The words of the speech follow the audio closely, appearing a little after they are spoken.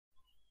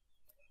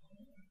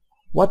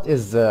What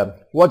is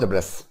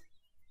WordPress?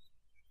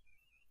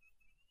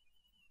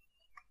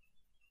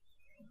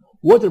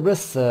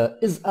 WordPress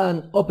is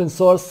an open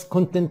source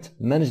content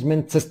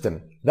management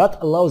system that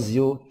allows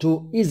you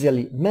to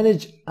easily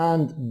manage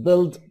and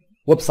build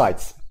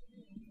websites.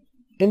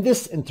 In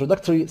this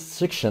introductory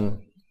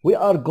section, we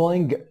are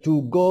going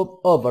to go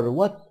over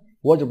what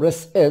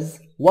WordPress is,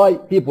 why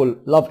people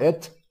love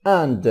it,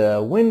 and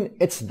when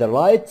it's the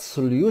right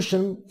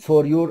solution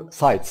for your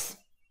sites.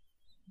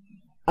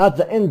 At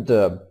the end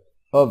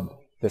of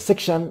the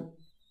section,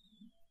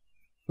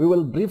 we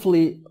will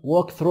briefly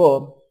walk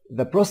through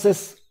the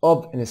process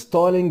of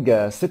installing,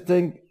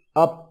 setting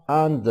up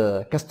and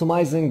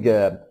customizing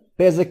a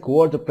basic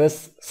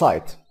WordPress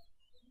site,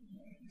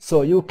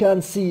 so you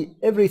can see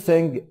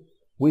everything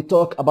we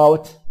talk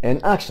about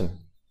in action.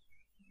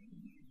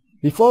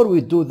 Before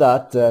we do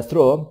that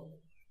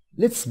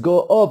let's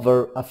go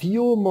over a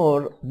few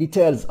more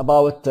details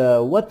about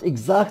what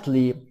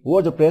exactly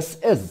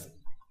WordPress is.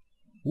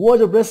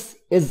 WordPress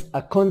is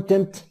a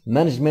content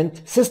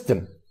management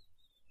system.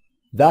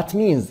 That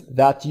means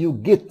that you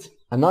get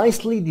a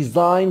nicely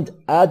designed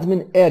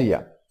admin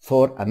area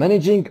for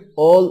managing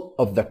all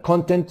of the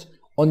content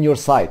on your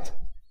site,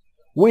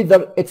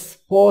 whether it's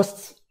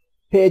posts,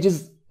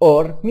 pages,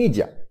 or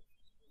media.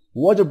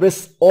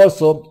 WordPress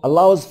also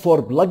allows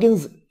for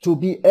plugins to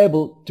be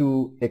able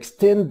to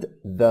extend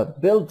the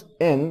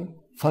built-in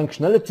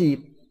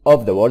functionality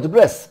of the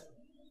WordPress.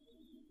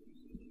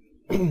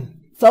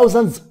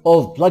 Thousands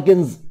of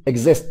plugins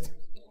exist,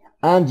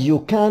 and you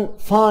can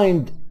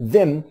find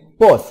them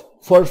both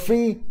for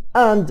free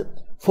and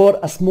for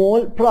a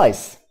small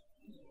price.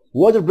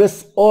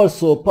 WordPress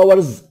also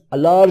powers a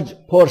large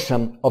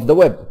portion of the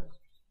web.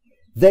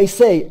 They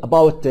say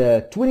about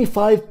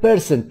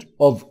 25%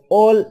 of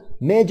all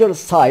major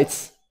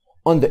sites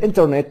on the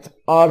internet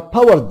are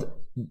powered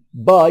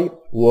by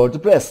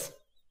WordPress.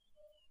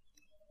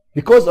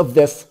 Because of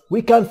this,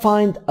 we can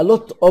find a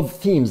lot of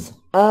themes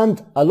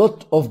and a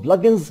lot of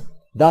plugins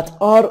that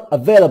are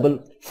available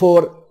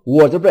for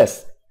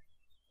WordPress.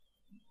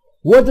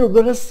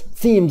 WordPress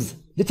themes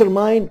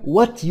determine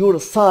what your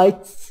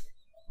site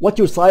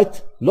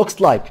looks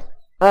like,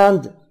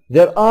 and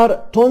there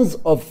are tons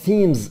of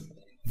themes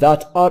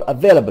that are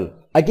available,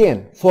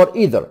 again, for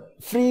either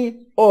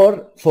free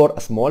or for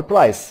a small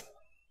price.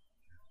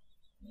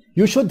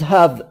 You should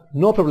have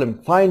no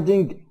problem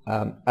finding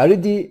a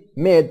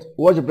ready-made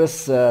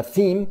WordPress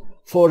theme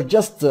for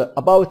just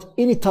about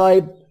any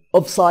type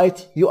of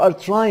site you are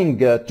trying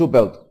to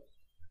build.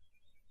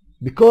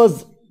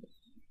 Because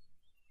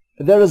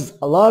there is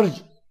a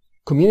large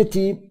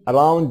community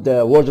around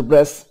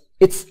WordPress,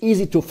 it's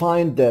easy to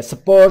find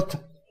support,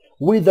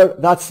 whether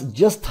that's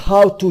just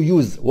how to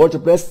use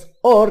WordPress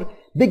or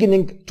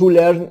beginning to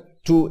learn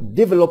to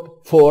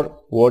develop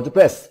for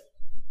WordPress.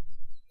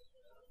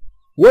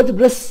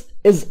 WordPress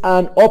is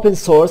an open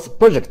source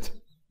project,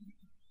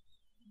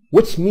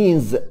 which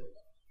means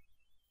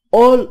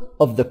all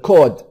of the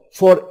code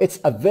for it's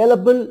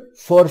available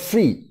for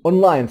free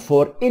online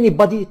for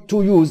anybody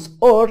to use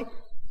or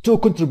to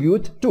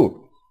contribute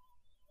to.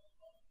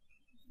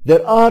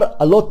 There are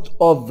a lot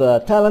of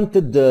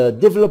talented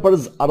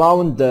developers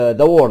around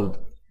the world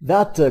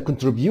that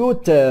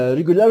contribute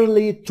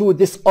regularly to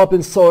this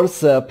open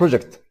source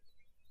project.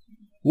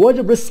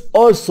 WordPress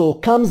also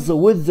comes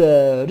with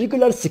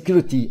regular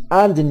security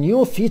and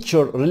new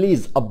feature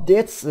release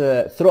updates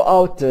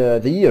throughout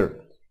the year.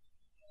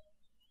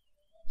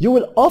 You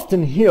will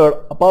often hear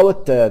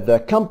about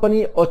the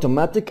company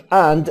Automatic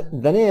and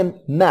the name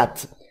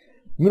Matt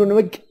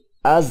Mullenweg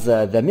as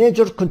the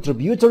major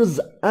contributors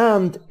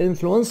and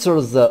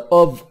influencers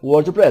of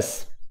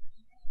WordPress.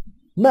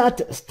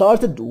 Matt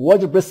started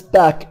WordPress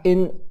back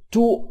in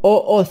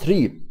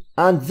 2003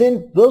 and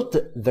then built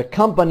the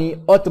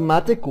company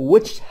Automatic,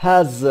 which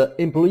has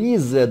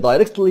employees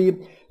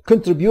directly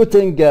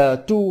contributing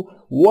to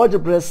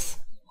WordPress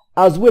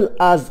as well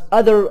as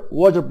other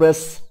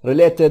WordPress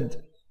related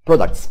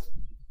products.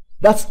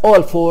 That's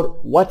all for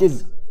what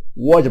is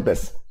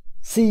WordPress.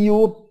 See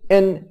you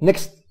in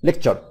next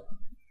lecture.